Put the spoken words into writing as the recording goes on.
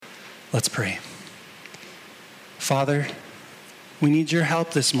Let's pray. Father, we need your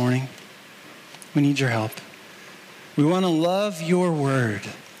help this morning. We need your help. We want to love your word.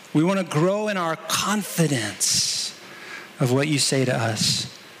 We want to grow in our confidence of what you say to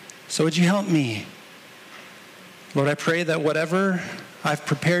us. So would you help me? Lord, I pray that whatever I've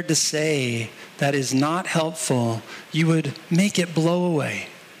prepared to say that is not helpful, you would make it blow away.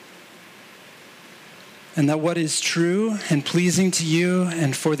 And that what is true and pleasing to you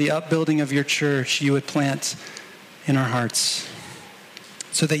and for the upbuilding of your church, you would plant in our hearts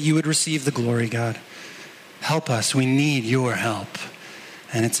so that you would receive the glory, God. Help us. We need your help.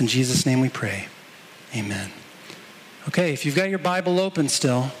 And it's in Jesus' name we pray. Amen. Okay, if you've got your Bible open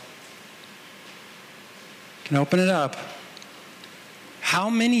still, you can open it up. How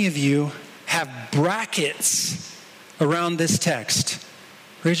many of you have brackets around this text?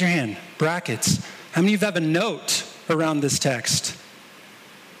 Raise your hand. Brackets. How many of you have a note around this text?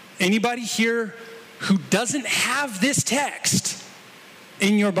 Anybody here who doesn't have this text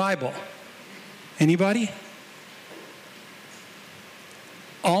in your Bible? Anybody?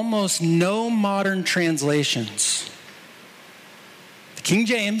 Almost no modern translations. The King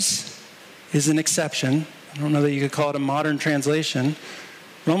James is an exception. I don't know that you could call it a modern translation.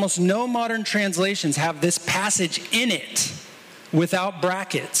 But almost no modern translations have this passage in it without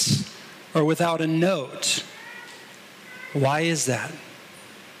brackets or without a note. Why is that?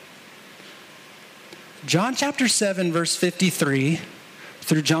 John chapter 7, verse 53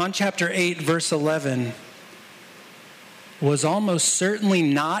 through John chapter 8, verse 11 was almost certainly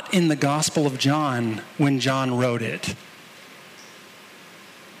not in the Gospel of John when John wrote it.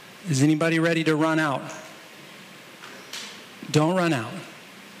 Is anybody ready to run out? Don't run out.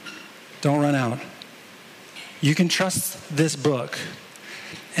 Don't run out. You can trust this book.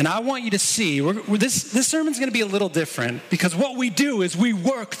 And I want you to see, this sermon's going to be a little different because what we do is we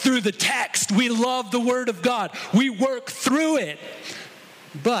work through the text. We love the Word of God. We work through it.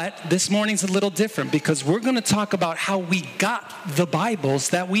 But this morning's a little different because we're going to talk about how we got the Bibles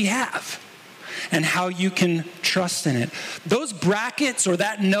that we have and how you can trust in it. Those brackets or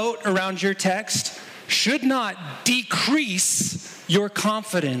that note around your text should not decrease your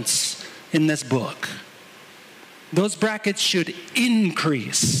confidence in this book. Those brackets should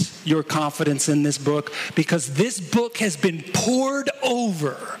increase your confidence in this book because this book has been pored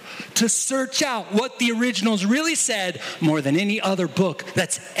over to search out what the originals really said more than any other book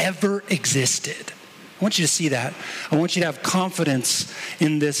that's ever existed. I want you to see that. I want you to have confidence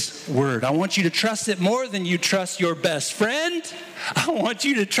in this word. I want you to trust it more than you trust your best friend. I want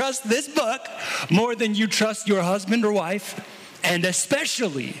you to trust this book more than you trust your husband or wife, and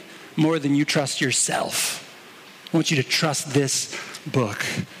especially more than you trust yourself. I want you to trust this book.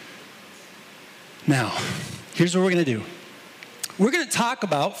 Now, here's what we're going to do. We're going to talk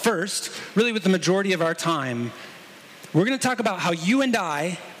about first, really with the majority of our time, we're going to talk about how you and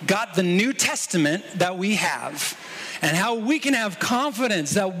I got the New Testament that we have and how we can have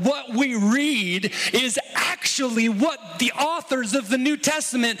confidence that what we read is actually what the authors of the New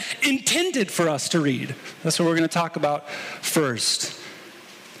Testament intended for us to read. That's what we're going to talk about first.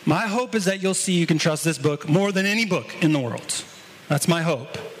 My hope is that you'll see you can trust this book more than any book in the world. That's my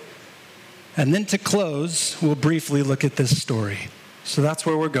hope. And then to close, we'll briefly look at this story. So that's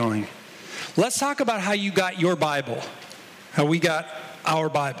where we're going. Let's talk about how you got your Bible, how we got our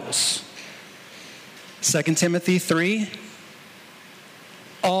Bibles. 2 Timothy 3,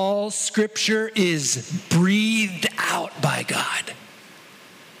 all Scripture is breathed out by God.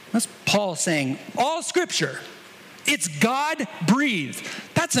 That's Paul saying, all Scripture. It's God-breathed.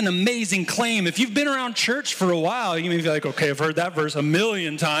 That's an amazing claim. If you've been around church for a while, you may be like, okay, I've heard that verse a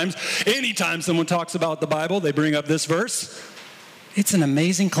million times. Anytime someone talks about the Bible, they bring up this verse. It's an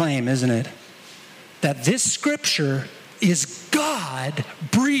amazing claim, isn't it? That this Scripture is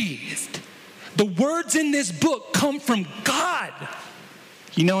God-breathed. The words in this book come from God.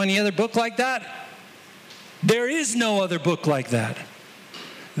 You know any other book like that? There is no other book like that.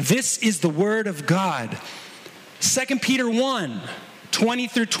 This is the Word of God. 2 Peter 1, 20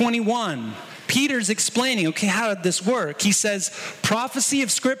 through 21. Peter's explaining, okay, how did this work? He says, prophecy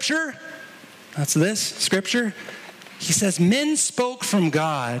of Scripture, that's this, Scripture. He says, men spoke from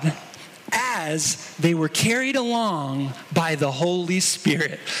God as they were carried along by the Holy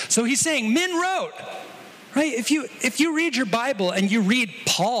Spirit. So he's saying men wrote, right? If you read your Bible and you read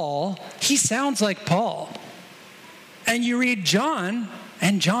Paul, he sounds like Paul. And you read John,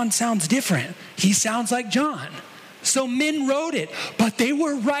 and John sounds different. He sounds like John. So men wrote it, but they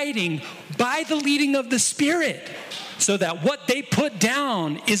were writing by the leading of the Spirit so that what they put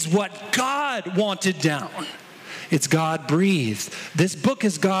down is what God wanted down. It's God-breathed. This book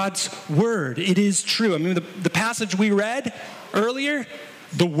is God's word. It is true. I mean, the passage we read earlier,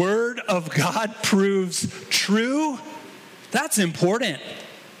 the word of God proves true. That's important.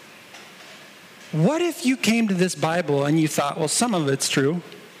 What if you came to this Bible and you thought, well, some of it's true,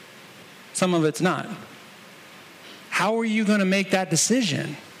 some of it's not? How are you going to make that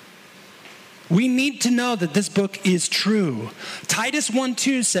decision? We need to know that this book is true. Titus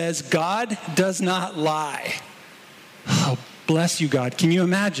 1:2 says, God does not lie. Oh, bless you, God. Can you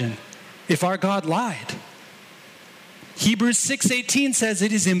imagine if our God lied? Hebrews 6:18 says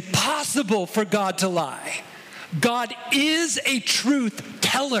it is impossible for God to lie. God is a truth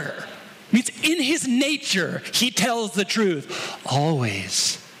teller. It means in his nature, he tells the truth.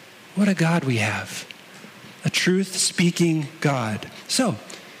 Always. What a God we have. A truth-speaking God. So,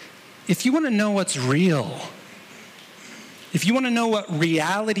 if you want to know what's real, if you want to know what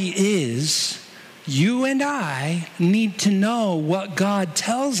reality is, you and I need to know what God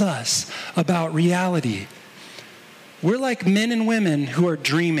tells us about reality. We're like men and women who are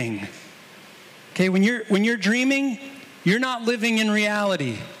dreaming. Okay, when you're dreaming, you're not living in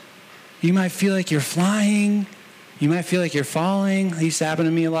reality. You might feel like you're flying. You might feel like you're falling. That used to happen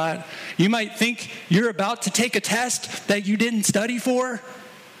to me a lot. You might think you're about to take a test that you didn't study for.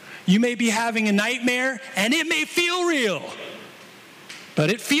 You may be having a nightmare, and it may feel real. But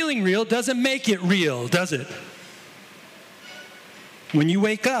it feeling real doesn't make it real, does it? When you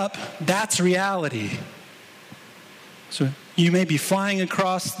wake up, that's reality. So you may be flying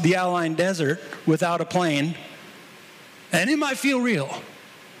across the Alpine desert without a plane, and it might feel real.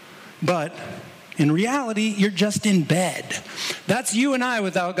 But in reality, you're just in bed. That's you and I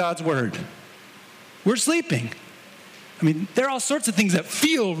without God's word. We're sleeping. I mean, there are all sorts of things that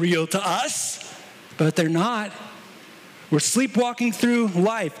feel real to us, but they're not. We're sleepwalking through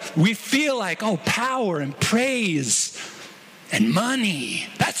life. We feel like, oh, power and praise and money,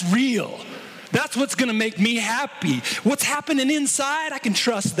 that's real. That's what's going to make me happy. What's happening inside, I can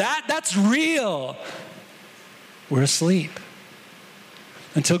trust that. That's real. We're asleep.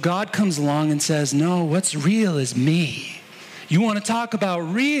 Until God comes along and says, no, what's real is me. You want to talk about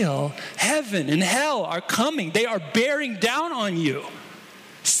real? Heaven and hell are coming. They are bearing down on you.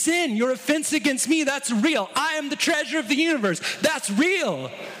 Sin, your offense against me, that's real. I am the treasure of the universe. That's real.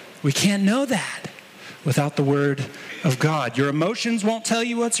 We can't know that without the word of God. Your emotions won't tell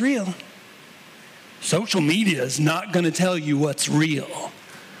you what's real. Social media is not going to tell you what's real.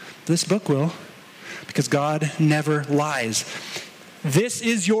 This book will, because God never lies. This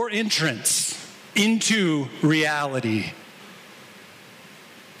is your entrance into reality.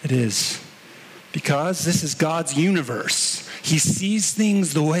 It is. Because this is God's universe. He sees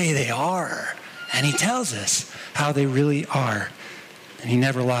things the way they are. And he tells us how they really are. And he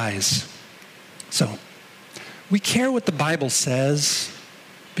never lies. So, we care what the Bible says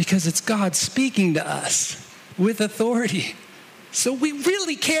because it's God speaking to us with authority. So we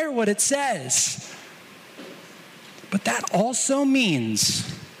really care what it says. But that also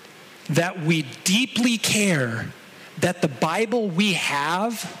means that we deeply care that the Bible we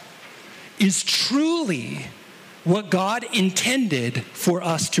have is truly what God intended for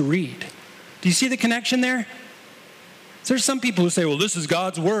us to read. Do you see the connection there? There's some people who say, well, this is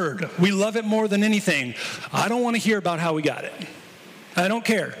God's word. We love it more than anything. I don't want to hear about how we got it. I don't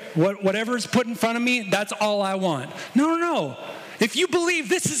care. Whatever's put in front of me, that's all I want. No. If you believe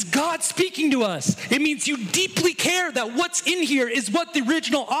this is God speaking to us, it means you deeply care that what's in here is what the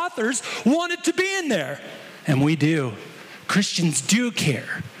original authors wanted to be in there. And we do. Christians do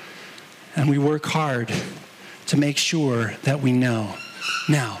care. And we work hard to make sure that we know.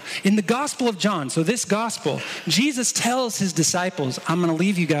 Now, in the Gospel of John, so this gospel, Jesus tells his disciples, I'm going to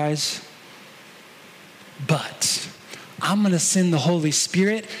leave you guys, but I'm going to send the Holy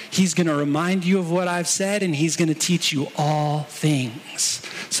Spirit. He's going to remind you of what I've said, and he's going to teach you all things.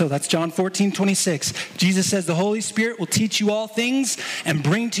 So that's John 14:26. Jesus says the Holy Spirit will teach you all things and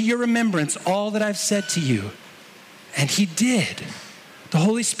bring to your remembrance all that I've said to you. And he did. The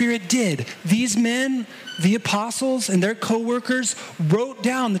Holy Spirit did. These men, the apostles and their co-workers, wrote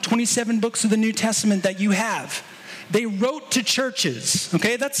down the 27 books of the New Testament that you have. They wrote to churches.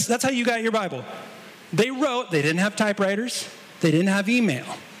 Okay, that's how you got your Bible. They didn't have typewriters. They didn't have email.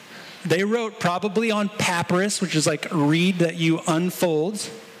 They wrote probably on papyrus, which is like a reed that you unfold.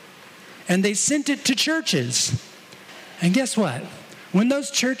 And they sent it to churches. And guess what? When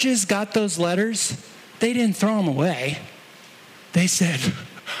those churches got those letters, they didn't throw them away. They said,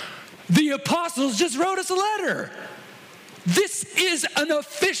 the apostles just wrote us a letter. This is an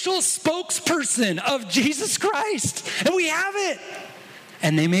official spokesperson of Jesus Christ. And we have it.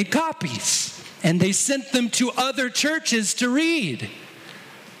 And they made copies. and they sent them to other churches to read.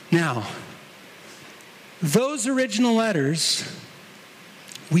 Now, those original letters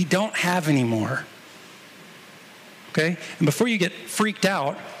we don't have anymore. Okay? And before you get freaked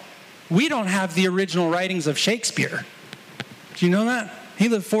out, we don't have the original writings of Shakespeare. Do you know that? He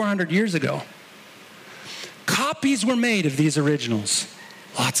lived 400 years ago. Copies were made of these originals.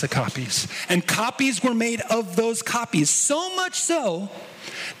 Lots of copies. And copies were made of those copies. So much so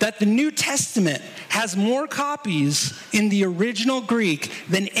that the New Testament has more copies in the original Greek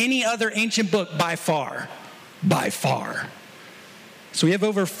than any other ancient book by far. By far. So we have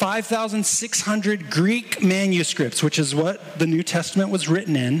over 5,600 Greek manuscripts, which is what the New Testament was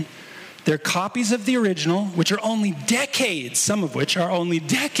written in. They're copies of the original, which are only decades, some of which are only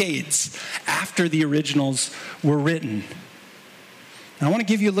decades after the originals were written. Now, I want to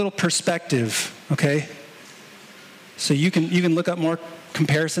give you a little perspective, okay? So you can look up more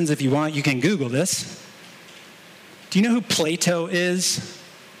comparisons if you want. You can Google this. Do you know who Plato is?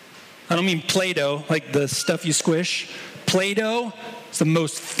 I don't mean Play-Doh, like the stuff you squish. Plato is the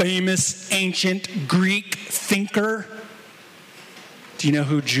most famous ancient Greek thinker. Do you know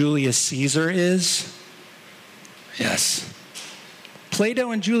who Julius Caesar is? Yes. Plato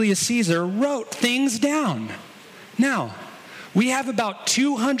and Julius Caesar wrote things down. Now, we have about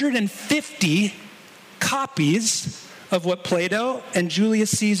 250 copies of what Plato and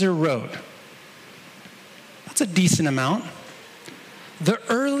Julius Caesar wrote. That's a decent amount. The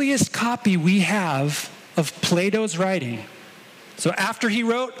earliest copy we have of Plato's writing, so after he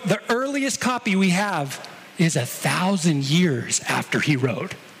wrote, the earliest copy we have is 1,000 years after he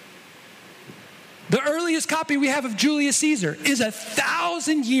wrote. The earliest copy we have of Julius Caesar is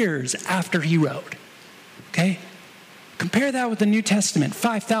 1,000 years after he wrote. Okay? Compare that with the New Testament,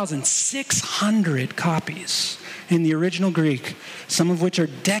 5,600 copies in the original Greek, some of which are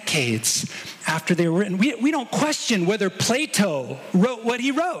decades after they were written. We don't question whether Plato wrote what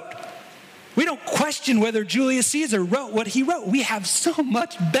he wrote. We don't question whether Julius Caesar wrote what he wrote. We have so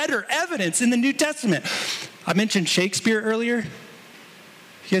much better evidence in the New Testament. I mentioned Shakespeare earlier.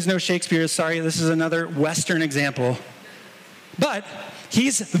 If you guys know Shakespeare, sorry, this is another Western example. But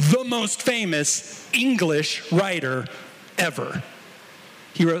he's the most famous English writer ever.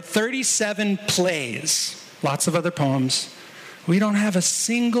 He wrote 37 plays, lots of other poems. We don't have a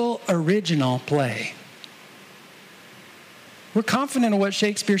single original play. We're confident of what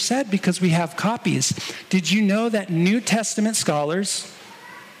Shakespeare said because we have copies. Did you know that New Testament scholars,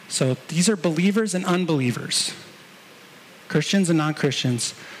 so these are believers and unbelievers, Christians and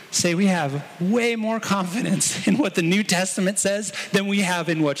non-Christians, say we have way more confidence in what the New Testament says than we have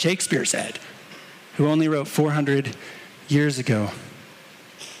in what Shakespeare said, who only wrote 400 years ago.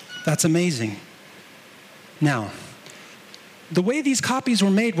 That's amazing. Now, the way these copies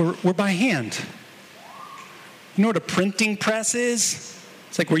were made were by hand. You know what a printing press is?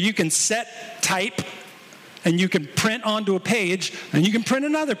 It's like where you can set type and you can print onto a page and you can print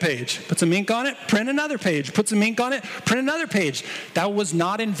another page. Put some ink on it, print another page. Put some ink on it, print another page. That was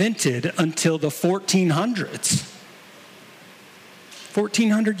not invented until the 1400s.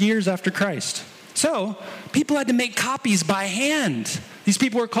 1,400 years after Christ. So people had to make copies by hand. These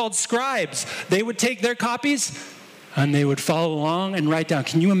people were called scribes. They would take their copies and they would follow along and write down.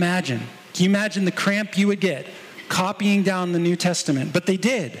 Can you imagine? Can you imagine the cramp you would get copying down the New Testament? But they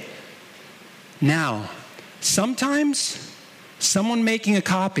did. Now, sometimes someone making a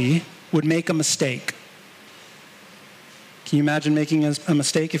copy would make a mistake. Can you imagine making a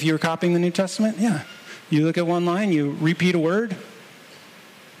mistake if you were copying the New Testament? Yeah. You look at one line, you repeat a word,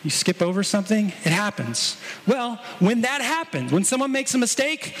 you skip over something, it happens. Well, when that happens, when someone makes a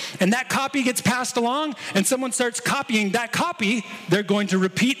mistake and that copy gets passed along and someone starts copying that copy, they're going to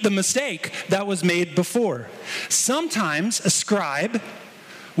repeat the mistake that was made before. Sometimes a scribe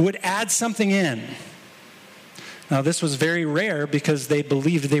would add something in. Now, this was very rare because they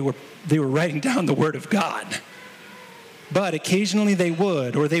believed they were writing down the Word of God. But occasionally they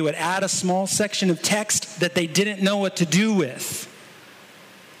would, or they would add a small section of text that they didn't know what to do with.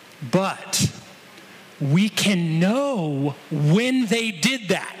 But we can know when they did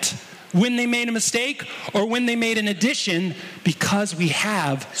that, when they made a mistake or when they made an addition, because we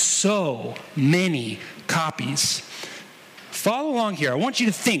have so many copies. Follow along here. I want you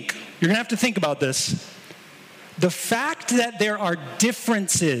to think. You're going to have to think about this. The fact that there are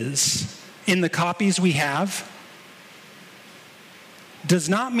differences in the copies we have does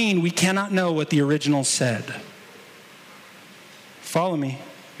not mean we cannot know what the original said. Follow me.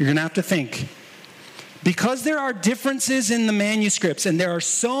 You're going to have to think. Because there are differences in the manuscripts, and there are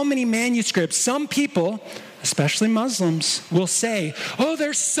so many manuscripts, some people, especially Muslims, will say, oh,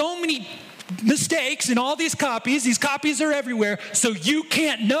 there's so many mistakes in all these copies. These copies are everywhere, so you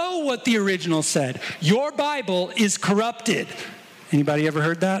can't know what the original said. Your Bible is corrupted. Anybody ever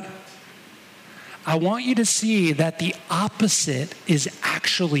heard that? I want you to see that the opposite is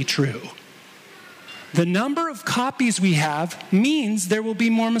actually true. The number of copies we have means there will be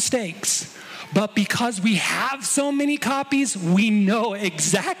more mistakes. But because we have so many copies, we know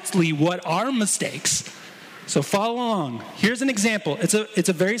exactly what are mistakes. So follow along. Here's an example. It's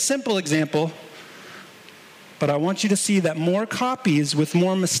a very simple example, but I want you to see that more copies with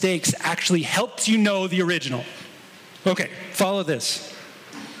more mistakes actually helps you know the original. Okay, follow this.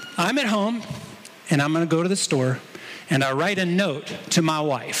 I'm at home, and I'm going to go to the store, and I write a note to my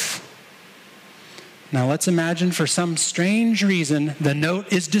wife. Now let's imagine for some strange reason the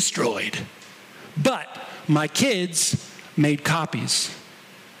note is destroyed. But my kids made copies.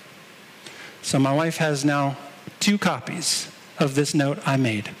 So my wife has now 2 copies of this note I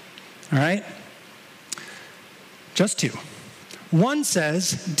made. All right? Just 2. One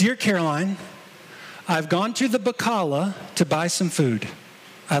says, "Dear Caroline, I've gone to the Bacala to buy some food.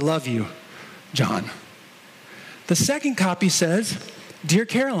 I love you, John." The second copy says, "Dear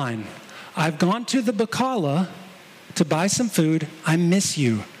Caroline, I've gone to the Bacala to buy some food. I miss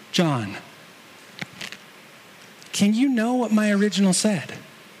you, John." Can you know what my original said?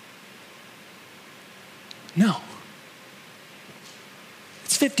 No.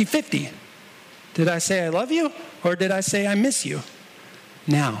 It's 50-50. Did I say I love you, or did I say I miss you?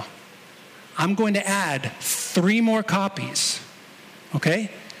 Now, I'm going to add 3 more copies, okay?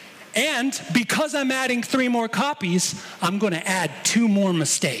 And because I'm adding 3 more copies, I'm going to add 2 more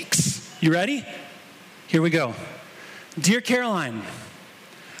mistakes. You ready? Here we go. "Dear Caroline,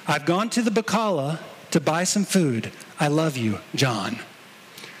 I've gone to the Bacala to buy some food. I love you, John."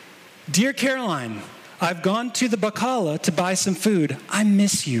 "Dear Caroline, I've gone to the Bacala to buy some food. I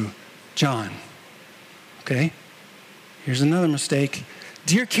miss you, John." Okay, here's another mistake.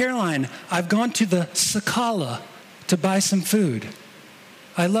 "Dear Caroline, I've gone to the Sakala to buy some food.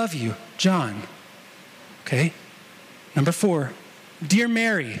 I love you, John." Okay, number 4. "Dear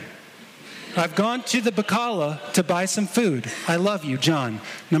Mary, I've gone to the Bacala to buy some food. I love you, John."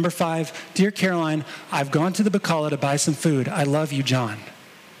 Number 5, "Dear Caroline, I've gone to the Bacala to buy some food. I love you, John."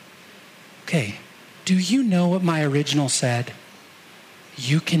 Okay, do you know what my original said?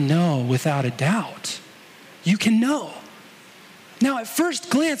 You can know without a doubt. You can know. Now, at first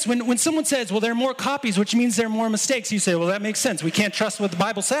glance, when someone says, well, there are more copies, which means there are more mistakes, you say, well, that makes sense. We can't trust what the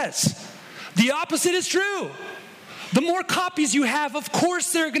Bible says. The opposite is true. The more copies you have, of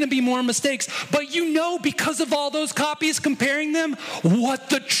course there are going to be more mistakes, but you know because of all those copies, comparing them, what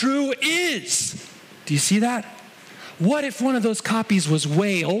the true is. Do you see that? What if one of those copies was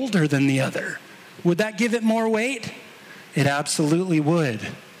way older than the other? Would that give it more weight? It absolutely would.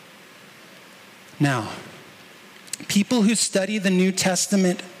 Now, people who study the New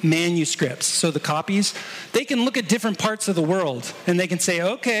Testament manuscripts, so the copies, they can look at different parts of the world and they can say,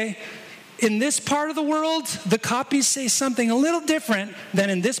 okay, in this part of the world, the copies say something a little different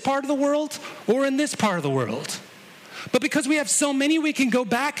than in this part of the world or in this part of the world. But because we have so many, we can go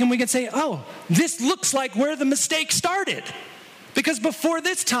back and we can say, oh, this looks like where the mistake started. Because before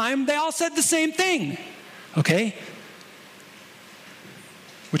this time, they all said the same thing. Okay?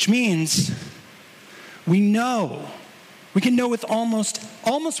 Which means we can know with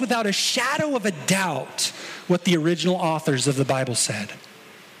almost without a shadow of a doubt what the original authors of the Bible said.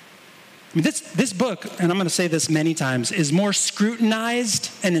 I mean, this book, and I'm going to say this many times, is more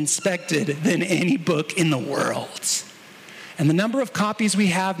scrutinized and inspected than any book in the world. And the number of copies we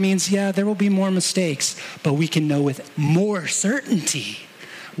have means, yeah, there will be more mistakes, but we can know with more certainty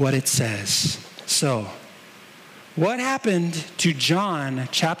what it says. So, what happened to John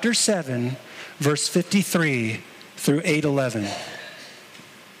chapter 7, verse 53 through 8:11?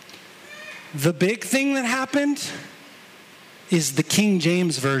 The big thing that happened is the King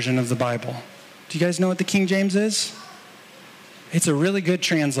James version of the Bible. Do you guys know what the King James is? It's a really good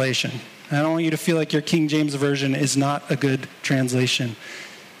translation. I don't want you to feel like your King James version is not a good translation.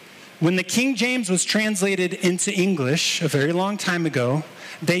 When the King James was translated into English a very long time ago,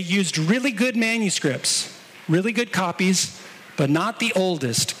 they used really good manuscripts, really good copies, but not the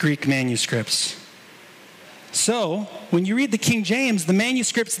oldest Greek manuscripts. So, when you read the King James, the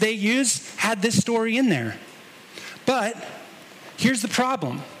manuscripts they use had this story in there. But here's the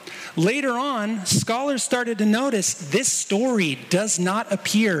problem. Later on, scholars started to notice this story does not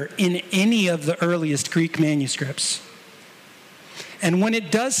appear in any of the earliest Greek manuscripts. And when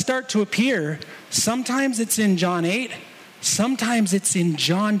it does start to appear, sometimes it's in John 8, sometimes it's in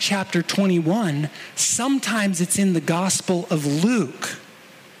John chapter 21, sometimes it's in the Gospel of Luke.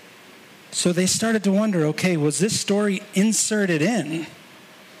 So they started to wonder, okay, was this story inserted in?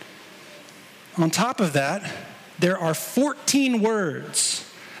 On top of that, there are 14 words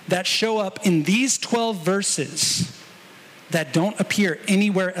that show up in these 12 verses that don't appear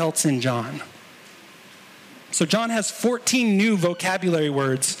anywhere else in John. So John has 14 new vocabulary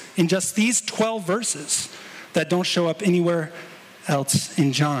words in just these 12 verses that don't show up anywhere else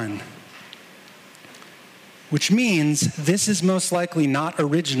in John. Which means this is most likely not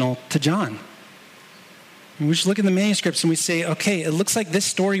original to John. And we just look at the manuscripts and we say, okay, it looks like this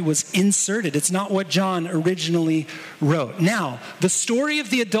story was inserted. It's not what John originally wrote. Now, the story of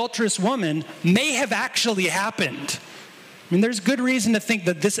the adulterous woman may have actually happened. I mean, there's good reason to think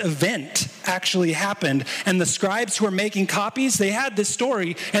that this event actually happened. And the scribes who are making copies, they had this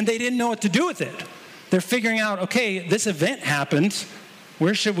story and they didn't know what to do with it. They're figuring out, okay, this event happened.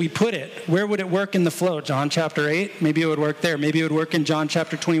 Where should we put it? Where would it work in the flow? John chapter 8? Maybe it would work there. Maybe it would work in John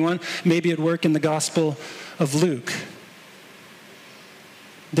chapter 21. Maybe it would work in the Gospel of Luke.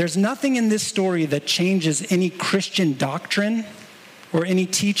 There's nothing in this story that changes any Christian doctrine or any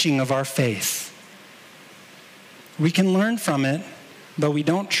teaching of our faith. We can learn from it, but we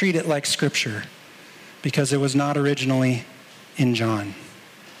don't treat it like Scripture because it was not originally in John.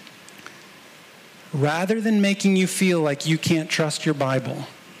 Rather than making you feel like you can't trust your Bible,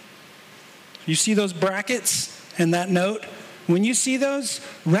 you see those brackets and that note? When you see those,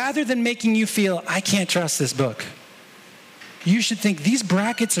 rather than making you feel, I can't trust this book, you should think these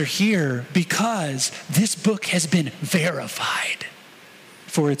brackets are here because this book has been verified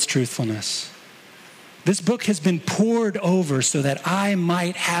for its truthfulness. This book has been poured over so that I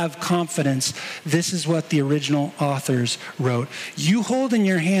might have confidence this is what the original authors wrote. You hold in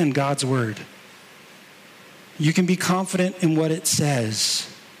your hand God's word. You can be confident in what it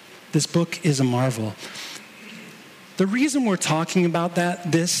says. This book is a marvel. The reason we're talking about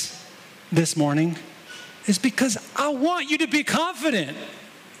that this morning is because I want you to be confident.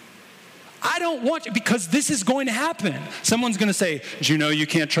 I don't want you, because this is going to happen. Someone's going to say, do you know you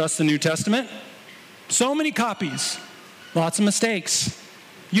can't trust the New Testament? So many copies, lots of mistakes.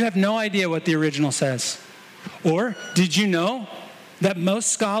 You have no idea what the original says. Or did you know that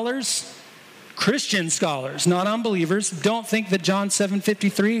most scholars, Christian scholars, not unbelievers, don't think that John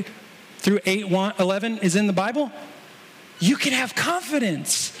 7:53 through 8:11 is in the Bible? You can have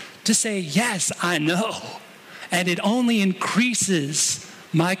confidence to say, yes, I know. And it only increases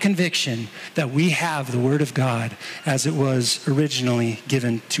my conviction that we have the Word of God as it was originally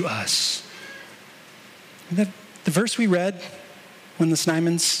given to us. The verse we read when the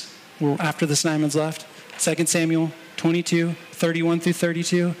Simons, after the Simons left, 2 Samuel 22, 31 through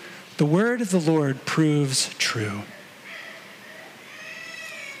 32, the word of the Lord proves true.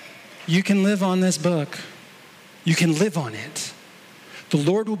 You can live on this book. You can live on it. The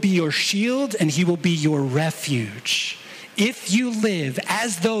Lord will be your shield and he will be your refuge. If you live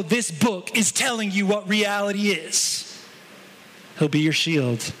as though this book is telling you what reality is, he'll be your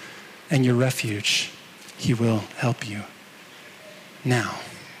shield and your refuge. He will help you. Now,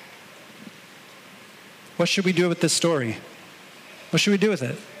 what should we do with this story? What should we do with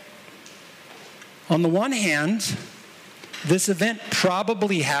it? On the one hand, this event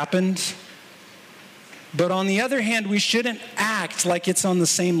probably happened, but on the other hand, we shouldn't act like it's on the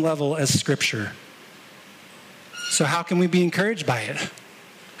same level as Scripture. So how can we be encouraged by it?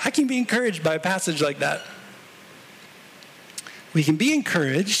 How can you be encouraged by a passage like that? We can be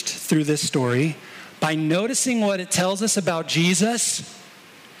encouraged through this story by noticing what it tells us about Jesus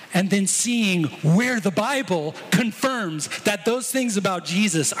and then seeing where the Bible confirms that those things about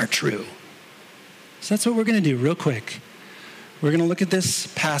Jesus are true. So that's what we're going to do real quick. We're going to look at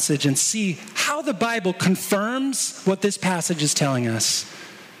this passage and see how the Bible confirms what this passage is telling us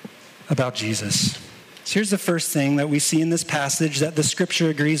about Jesus. So here's the first thing that we see in this passage that the Scripture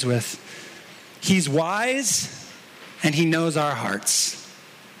agrees with. He's wise and he knows our hearts.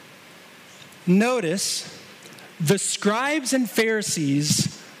 Notice, the scribes and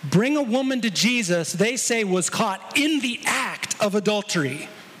Pharisees bring a woman to Jesus they say was caught in the act of adultery.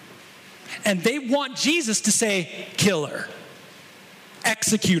 And they want Jesus to say, kill her,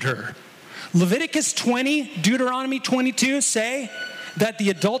 execute her. Leviticus 20, Deuteronomy 22 say that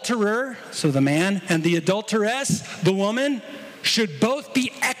the adulterer, so the man, and the adulteress, the woman, should both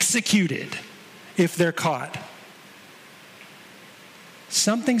be executed if they're caught.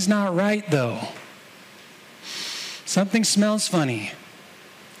 Something's not right, though. Something smells funny.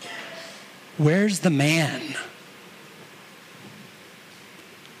 Where's the man?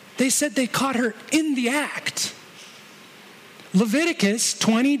 They said they caught her in the act. Leviticus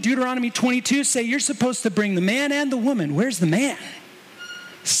 20, Deuteronomy 22 say you're supposed to bring the man and the woman. Where's the man?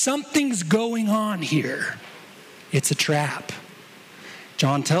 Something's going on here. It's a trap.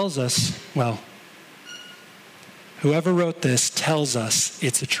 John tells us, well, whoever wrote this tells us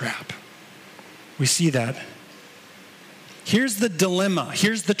it's a trap. We see that. Here's the dilemma.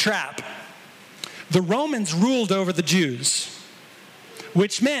 Here's the trap. The Romans ruled over the Jews,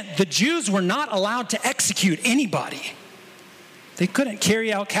 which meant the Jews were not allowed to execute anybody. They couldn't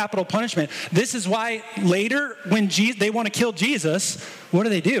carry out capital punishment. This is why later, when they want to kill Jesus, what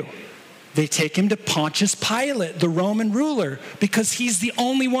do? They take him to Pontius Pilate, the Roman ruler, because he's the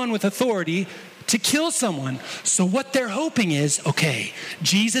only one with authority to kill someone. So what they're hoping is, okay,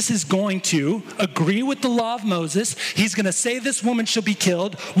 Jesus is going to agree with the law of Moses. He's going to say this woman shall be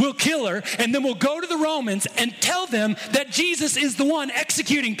killed. We'll kill her, and then we'll go to the Romans and tell them that Jesus is the one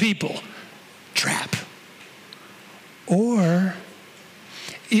executing people. Trap. Or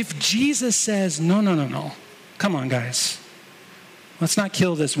if Jesus says, no, come on, guys, let's not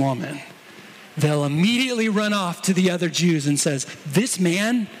kill this woman, they'll immediately run off to the other Jews and says, this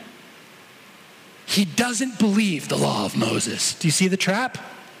man, he doesn't believe the law of Moses. Do you see the trap?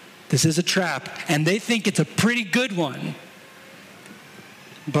 This is a trap, and they think it's a pretty good one.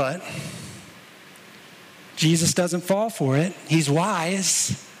 But Jesus doesn't fall for it. He's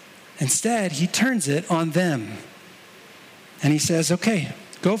wise. Instead, he turns it on them. And he says, okay,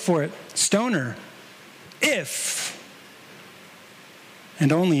 go for it. Stone her. If,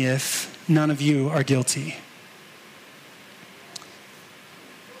 and only if, none of you are guilty.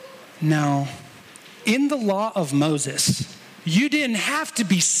 Now, in the law of Moses, you didn't have to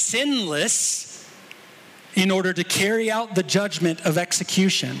be sinless in order to carry out the judgment of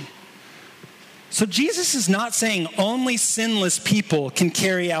execution. So Jesus is not saying only sinless people can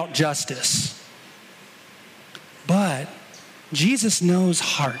carry out justice. But Jesus knows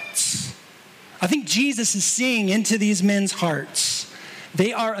hearts. I think Jesus is seeing into these men's hearts.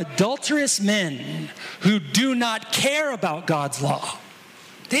 They are adulterous men who do not care about God's law.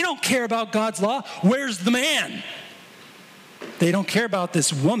 They don't care about God's law. Where's the man? They don't care about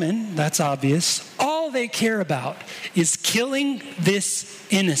this woman. That's obvious. All they care about is killing this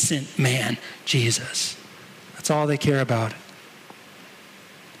innocent man, Jesus. That's all they care about.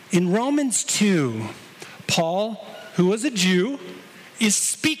 In Romans 2, Paul, who was a Jew, is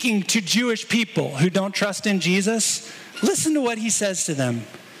speaking to Jewish people who don't trust in Jesus. Listen to what he says to them.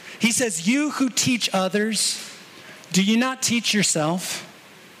 He says, you who teach others, do you not teach yourself?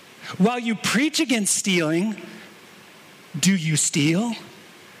 While you preach against stealing, do you steal?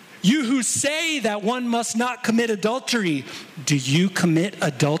 You who say that one must not commit adultery, do you commit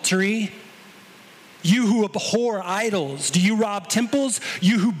adultery? You who abhor idols, do you rob temples?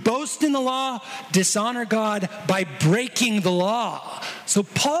 You who boast in the law, dishonor God by breaking the law. So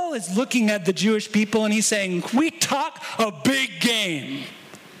Paul is looking at the Jewish people and he's saying, we talk a big game,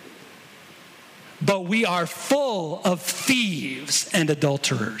 but we are full of thieves and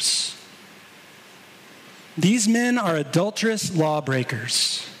adulterers. These men are adulterous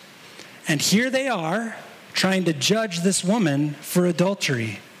lawbreakers. And here they are trying to judge this woman for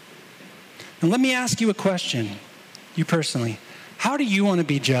adultery. And let me ask you a question, you personally. How do you want to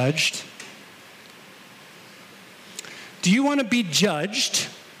be judged? Do you want to be judged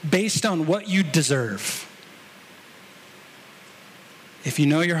based on what you deserve? If you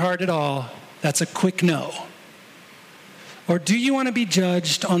know your heart at all, that's a quick no. Or do you want to be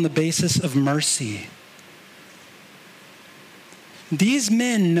judged on the basis of mercy? These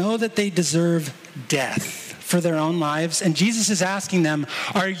men know that they deserve death for their own lives, and Jesus is asking them,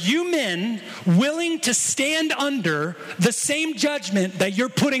 are you men willing to stand under the same judgment that you're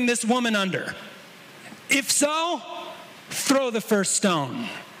putting this woman under? If so, throw the first stone.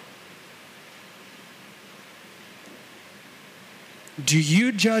 Do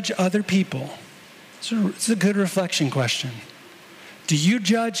you judge other people? It's a good reflection question. Do you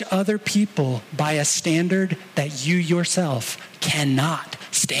judge other people by a standard that you yourself cannot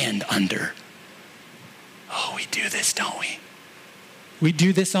stand under? Oh, we do this, don't we? We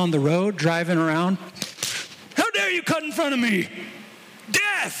do this on the road, driving around. How dare you cut in front of me?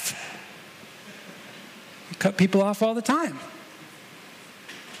 Death! We cut people off all the time.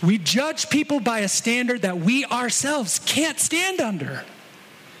 We judge people by a standard that we ourselves can't stand under.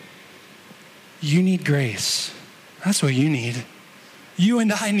 You need grace. That's what you need. You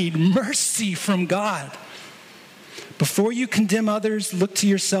and I need mercy from God. Before you condemn others, look to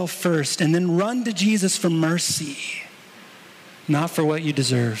yourself first, and then run to Jesus for mercy, not for what you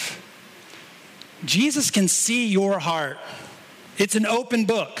deserve. Jesus can see your heart. It's an open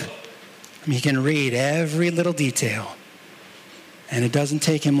book. He can read every little detail, and it doesn't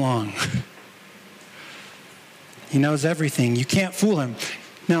take him long. He knows everything. You can't fool him.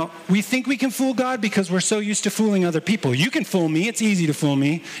 Now, we think we can fool God because we're so used to fooling other people. You can fool me. It's easy to fool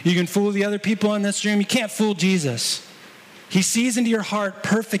me. You can fool the other people in this room. You can't fool Jesus. He sees into your heart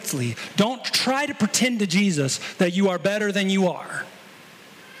perfectly. Don't try to pretend to Jesus that you are better than you are.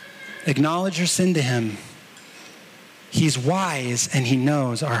 Acknowledge your sin to him. He's wise and he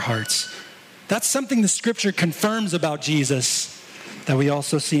knows our hearts. That's something the scripture confirms about Jesus that we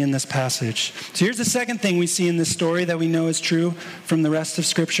also see in this passage. So here's the second thing we see in this story that we know is true from the rest of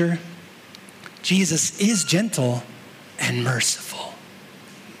scripture. Jesus is gentle and merciful.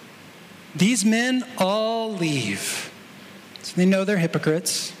 These men all leave. So they know they're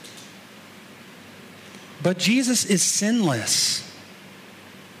hypocrites. But Jesus is sinless.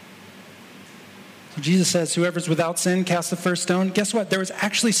 So Jesus says, whoever's without sin, cast the first stone. Guess what? There was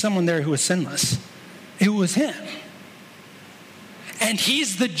actually someone there who was sinless. It was him. And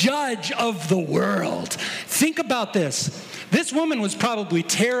he's the judge of the world. Think about this. This woman was probably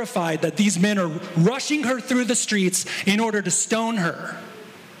terrified that these men are rushing her through the streets in order to stone her.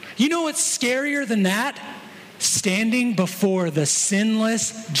 You know what's scarier than that? Standing before the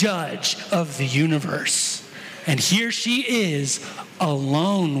sinless judge of the universe. And here she is,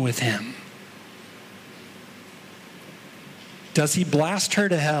 alone with him. Does he blast her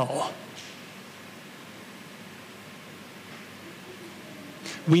to hell?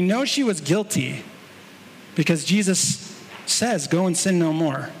 We know she was guilty because Jesus says, go and sin no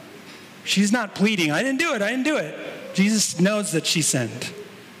more. She's not pleading, I didn't do it. Jesus knows that she sinned.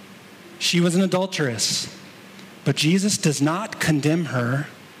 She was an adulteress. But Jesus does not condemn her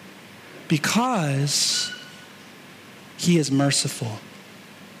because he is merciful.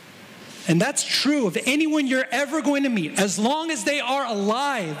 And that's true of anyone you're ever going to meet, as long as they are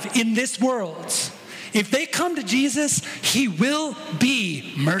alive in this world. If they come to Jesus, he will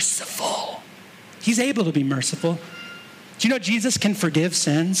be merciful. He's able to be merciful. Do you know Jesus can forgive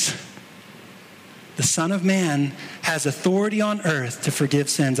sins? The Son of Man has authority on earth to forgive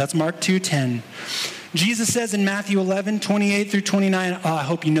sins. That's Mark 2:10. Jesus says in Matthew 11:28 through 29, I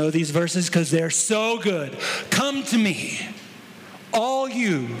hope you know these verses because they're so good. Come to me, all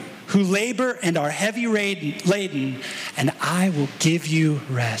you who labor and are heavy laden, and I will give you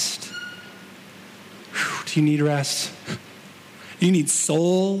rest. Do you need rest? You need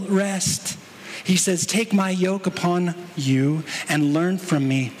soul rest. He says, take my yoke upon you and learn from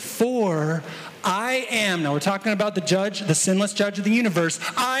me, for I am, now we're talking about the judge, the sinless judge of the universe.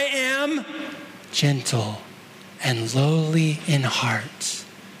 I am gentle and lowly in heart,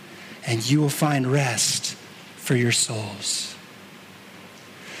 and you will find rest for your souls.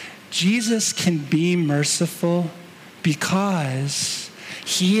 Jesus can be merciful because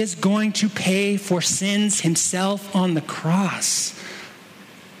he is going to pay for sins himself on the cross.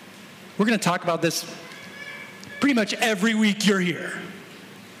 We're going to talk about this pretty much every week you're here.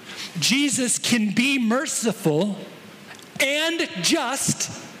 Jesus can be merciful and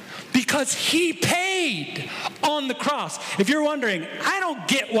just because he paid on the cross. If you're wondering, I don't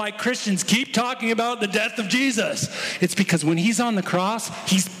get why Christians keep talking about the death of Jesus. It's because when he's on the cross,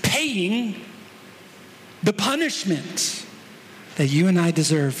 he's paying the punishment that you and I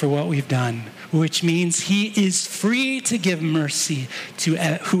deserve for what we've done, which means he is free to give mercy to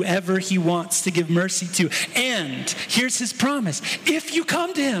whoever he wants to give mercy to. And here's his promise. If you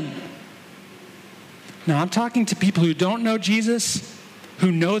come to him. Now, I'm talking to people who don't know Jesus,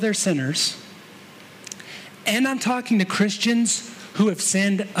 who know they're sinners. And I'm talking to Christians who have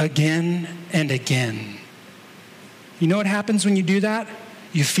sinned again and again. You know what happens when you do that?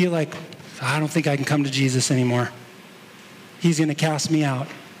 You feel like, I don't think I can come to Jesus anymore. He's going to cast me out.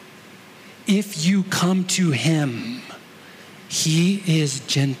 If you come to him, he is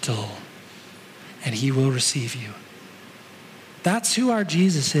gentle and he will receive you. That's who our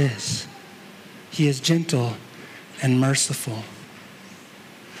Jesus is. He is gentle and merciful.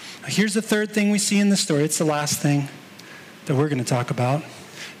 Here's the third thing we see in the story. It's the last thing that we're going to talk about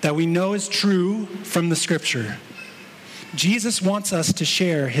that we know is true from the scripture. Jesus wants us to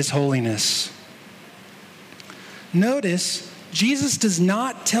share his holiness. Notice, Jesus does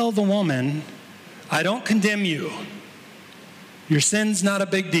not tell the woman, I don't condemn you. Your sin's not a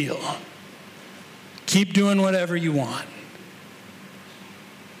big deal. Keep doing whatever you want.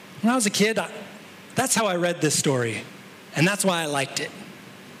 When I was a kid, that's how I read this story. And that's why I liked it.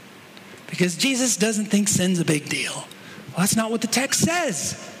 Because Jesus doesn't think sin's a big deal. Well, that's not what the text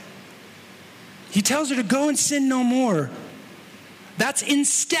says. He tells her to go and sin no more. That's in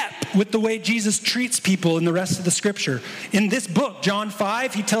step with the way Jesus treats people in the rest of the scripture. In this book, John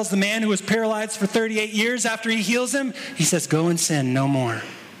 5, he tells the man who was paralyzed for 38 years after he heals him, he says, go and sin no more.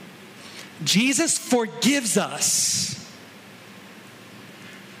 Jesus forgives us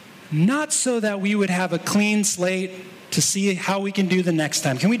not so that we would have a clean slate to see how we can do the next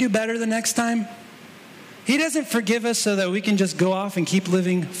time. Can we do better the next time? He doesn't forgive us so that we can just go off and keep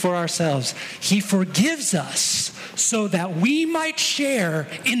living for ourselves. He forgives us so that we might share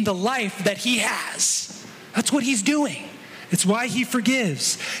in the life that he has. That's what he's doing. It's why he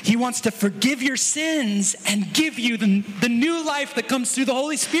forgives. He wants to forgive your sins and give you the new life that comes through the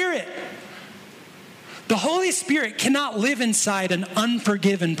Holy Spirit. The Holy Spirit cannot live inside an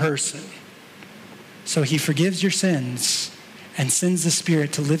unforgiven person. So he forgives your sins and sends the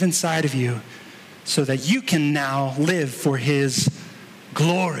Spirit to live inside of you so that you can now live for his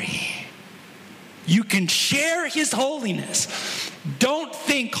glory. You can share his holiness. Don't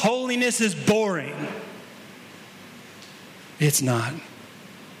think holiness is boring. It's not.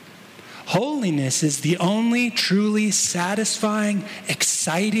 Holiness is the only truly satisfying,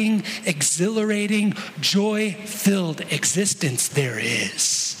 exciting, exhilarating, joy-filled existence there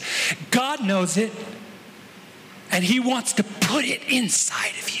is. God knows it, and he wants to put it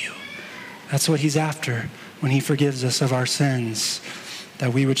inside of you. That's what he's after when he forgives us of our sins,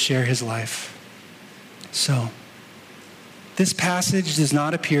 that we would share his life. So, this passage does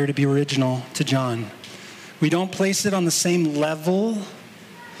not appear to be original to John. We don't place it on the same level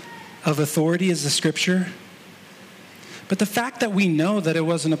of authority as the scripture. But the fact that we know that it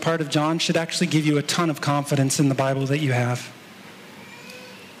wasn't a part of John should actually give you a ton of confidence in the Bible that you have.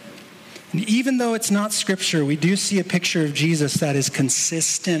 And even though it's not scripture, we do see a picture of Jesus that is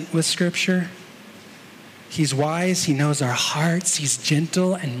consistent with scripture. He's wise, he knows our hearts, he's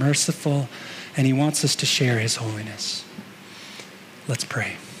gentle and merciful, and he wants us to share his holiness. Let's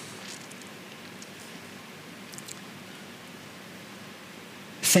pray.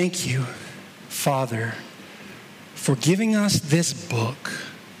 Thank you, Father, for giving us this book.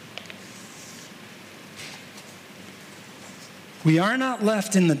 We are not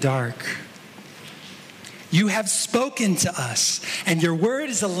left in the dark. You have spoken to us, and your word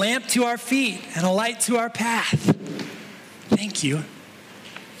is a lamp to our feet and a light to our path. Thank you.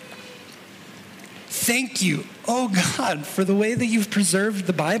 Thank you, oh God, for the way that you've preserved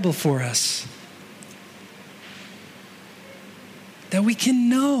the Bible for us. That we can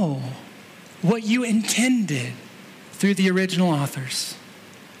know what you intended through the original authors.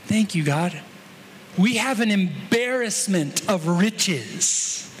 Thank you, God. We have an embarrassment of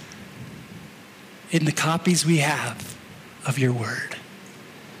riches in the copies we have of your word.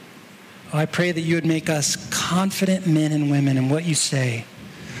 Oh, I pray that you would make us confident men and women in what you say,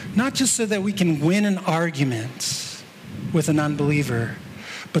 not just so that we can win an argument with an unbeliever,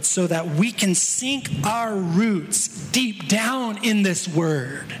 but so that we can sink our roots deep down in this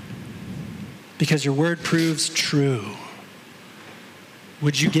word, because your word proves true.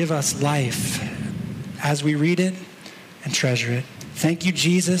 Would you give us life as we read it and treasure it? Thank you,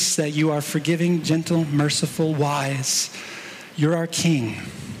 Jesus, that you are forgiving, gentle, merciful, wise. You're our King.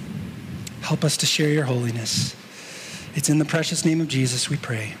 Help us to share your holiness. It's in the precious name of Jesus we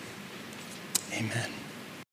pray. Amen.